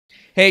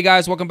Hey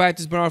guys, welcome back.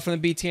 This is Bernard from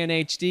the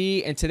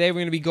BTNHD, and today we're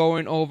going to be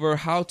going over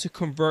how to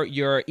convert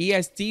your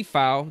ESD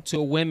file to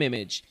a WIM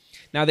image.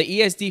 Now, the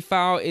ESD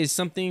file is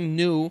something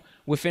new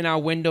within our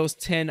Windows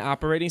 10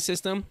 operating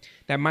system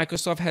that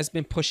Microsoft has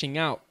been pushing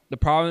out. The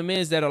problem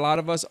is that a lot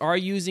of us are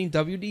using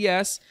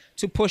WDS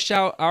to push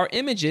out our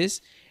images,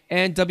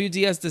 and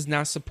WDS does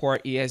not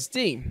support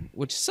ESD,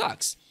 which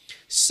sucks.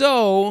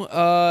 So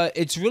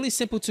it's really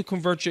simple to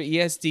convert your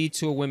ESD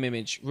to a WIM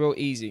image, real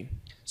easy.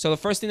 So the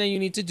first thing that you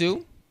need to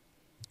do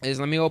is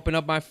let me open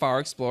up my File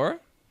Explorer.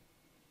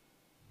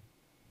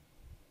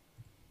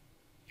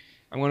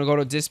 I'm going to go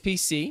to Disk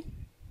PC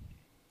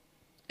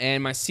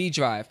and my C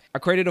drive. I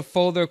created a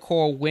folder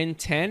called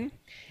Win10,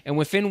 and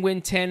within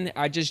Win10,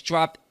 I just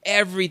dropped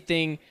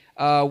everything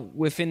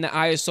within the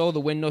ISO, the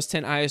Windows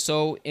 10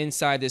 ISO,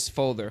 inside this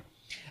folder.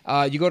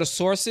 You go to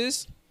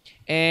Sources,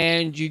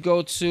 and you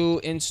go to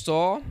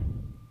Install,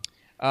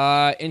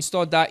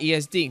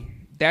 install.esd.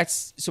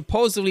 That's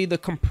supposedly the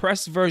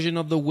compressed version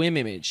of the WIM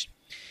image.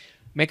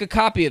 Make a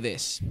copy of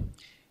this.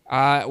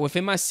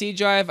 Within my C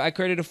drive, I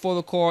created a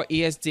folder called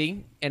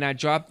ESD, and I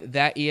dropped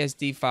that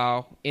ESD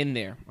file in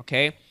there,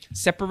 okay?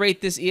 Separate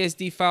this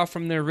ESD file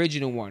from the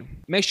original one.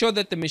 Make sure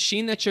that the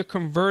machine that you're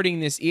converting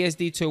this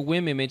ESD to a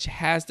WIM image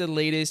has the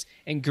latest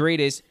and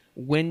greatest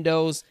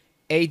Windows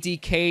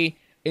Adk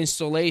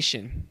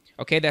Installation,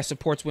 okay, that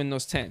supports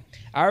Windows 10.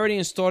 I already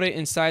installed it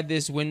inside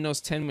this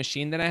Windows 10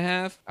 machine that I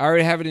have. I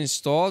already have it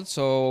installed,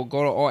 so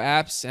go to All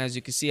Apps. As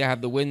you can see, I have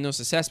the Windows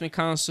Assessment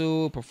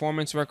Console,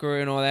 Performance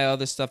Record, and all that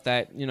other stuff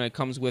that, it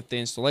comes with the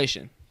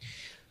installation.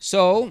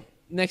 So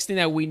next thing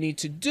that we need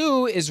to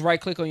do is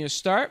right-click on your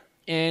Start,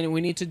 and we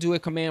need to do a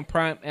command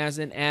prompt as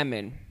an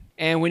admin.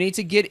 And we need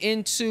to get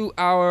into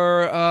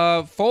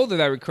our folder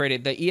that we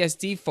created, the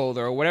ESD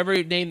folder, or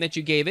whatever name that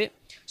you gave it.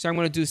 So I'm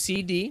going to do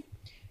CD,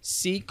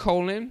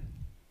 C:\ESD.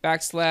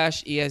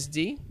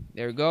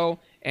 There we go.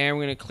 And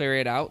we're going to clear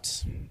it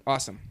out.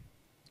 Awesome.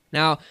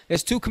 Now,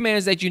 there's two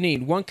commands that you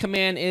need. One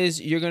command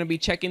is you're going to be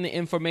checking the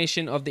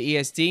information of the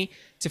ESD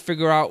to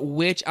figure out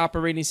which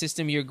operating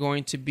system you're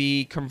going to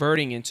be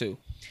converting into.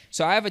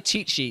 So I have a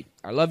cheat sheet.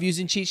 I love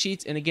using cheat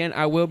sheets. And again,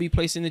 I will be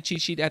placing the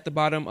cheat sheet at the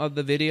bottom of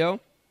the video,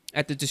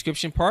 at the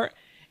description part.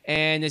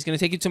 And it's going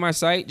to take you to my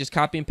site. Just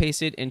copy and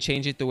paste it and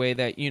change it the way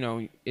that,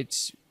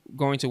 it's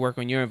going to work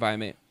on your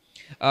environment.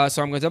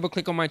 So I'm going to double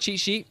click on my cheat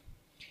sheet.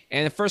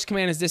 And the first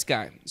command is this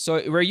guy.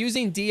 So we're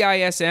using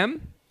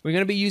DISM. We're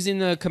going to be using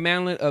the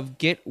commandlet of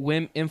get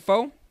WIM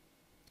info,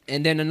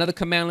 and then another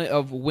commandlet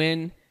of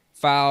win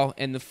file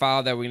and the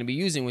file that we're going to be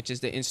using, which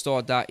is the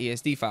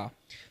install.esd file.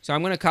 So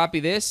I'm going to copy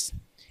this,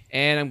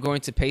 and I'm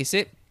going to paste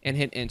it and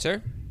hit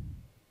enter.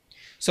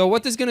 So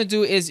what this is going to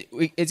do is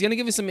it's going to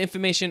give us some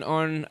information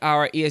on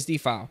our ESD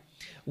file.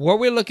 What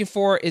we're looking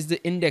for is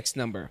the index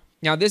number.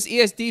 Now, this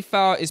ESD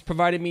file is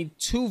providing me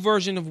two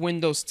versions of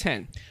Windows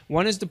 10.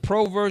 One is the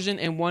Pro version,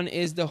 and one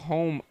is the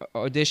Home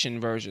Edition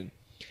version.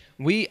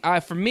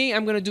 For me,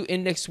 I'm going to do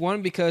index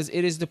 1 because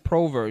it is the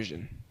Pro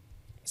version.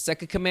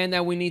 Second command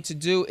that we need to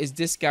do is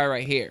this guy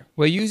right here.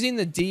 We're using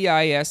the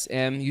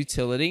DISM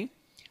utility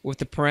with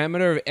the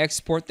parameter of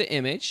export the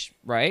image,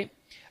 right?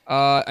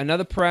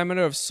 Another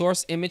parameter of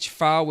source image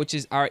file, which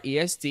is our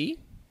ESD.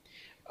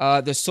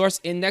 The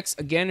source index,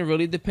 again, it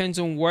really depends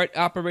on what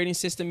operating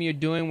system you're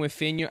doing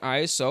within your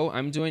ISO.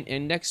 I'm doing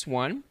index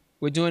 1.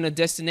 We're doing a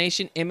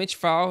destination image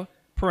file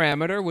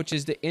parameter, which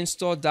is the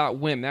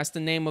install.wim. That's the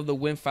name of the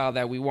WIM file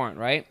that we want,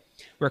 right?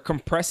 We're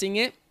compressing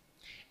it,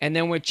 and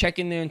then we're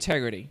checking the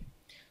integrity.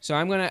 So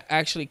I'm going to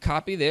actually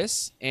copy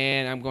this,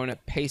 and I'm going to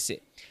paste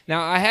it.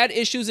 Now, I had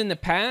issues in the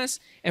past,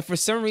 and for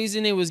some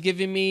reason, it was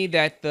giving me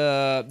that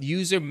the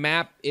user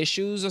map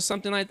issues or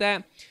something like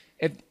that.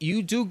 If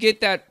you do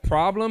get that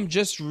problem,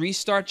 just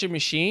restart your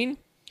machine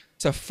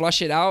to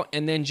flush it out,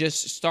 and then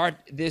just start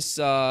this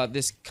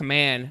this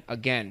command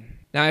again.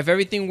 Now, if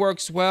everything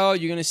works well,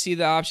 you're going to see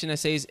the option that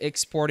says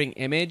exporting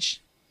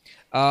image.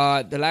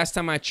 The last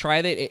time I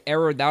tried it, it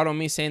errored out on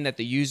me saying that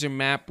the user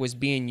map was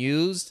being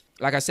used.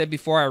 Like I said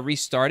before, I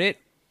restarted,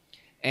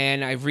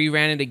 and I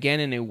reran it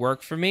again, and it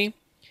worked for me.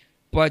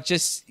 But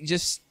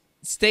just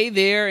stay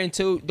there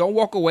until, don't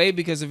walk away,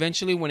 because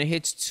eventually when it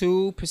hits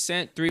 2%,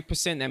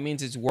 3%, that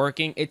means it's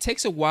working. It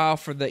takes a while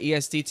for the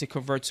ESD to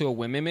convert to a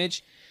WIM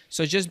image.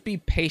 So just be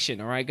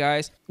patient, all right,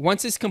 guys?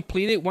 Once it's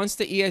completed, once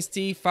the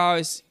ESD file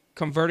is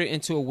converted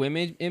into a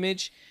WIM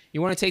image,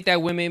 you want to take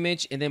that WIM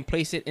image and then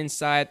place it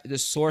inside the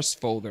source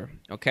folder,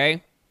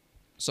 okay?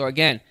 So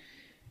again,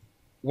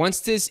 once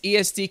this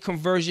ESD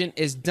conversion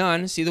is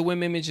done, see the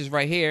WIM image is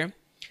right here.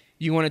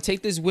 You want to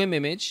take this WIM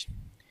image,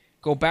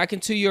 go back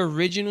into your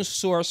original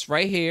source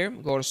right here,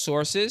 go to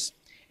Sources,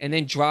 and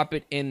then drop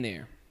it in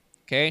there,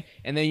 okay?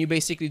 And then you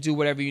basically do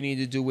whatever you need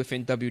to do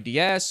within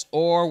WDS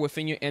or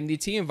within your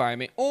MDT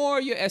environment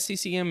or your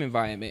SCCM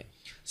environment.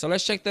 So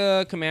let's check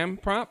the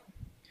command prompt.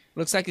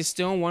 Looks like it's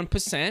still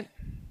 1%.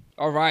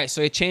 All right,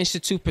 so it changed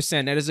to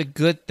 2%. That is a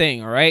good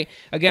thing, all right?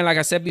 Again, like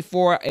I said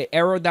before, it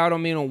errored out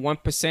on me on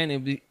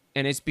 1%,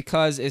 and it's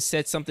because it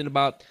said something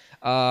about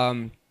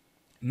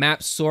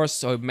map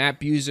source or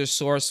map user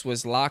source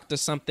was locked or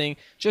something,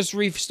 just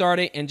restart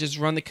it and just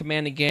run the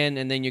command again,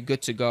 and then you're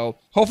good to go.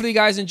 Hopefully you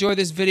guys enjoyed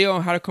this video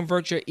on how to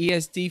convert your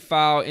ESD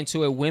file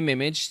into a WIM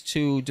image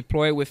to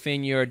deploy it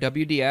within your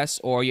WDS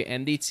or your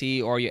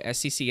MDT or your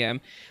SCCM.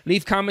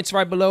 Leave comments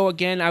right below.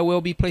 Again, I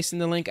will be placing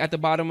the link at the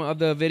bottom of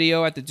the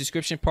video at the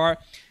description part,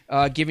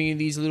 giving you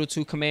these little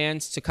 2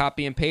 commands to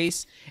copy and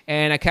paste.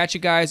 And I catch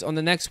you guys on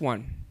the next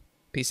one.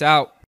 Peace out.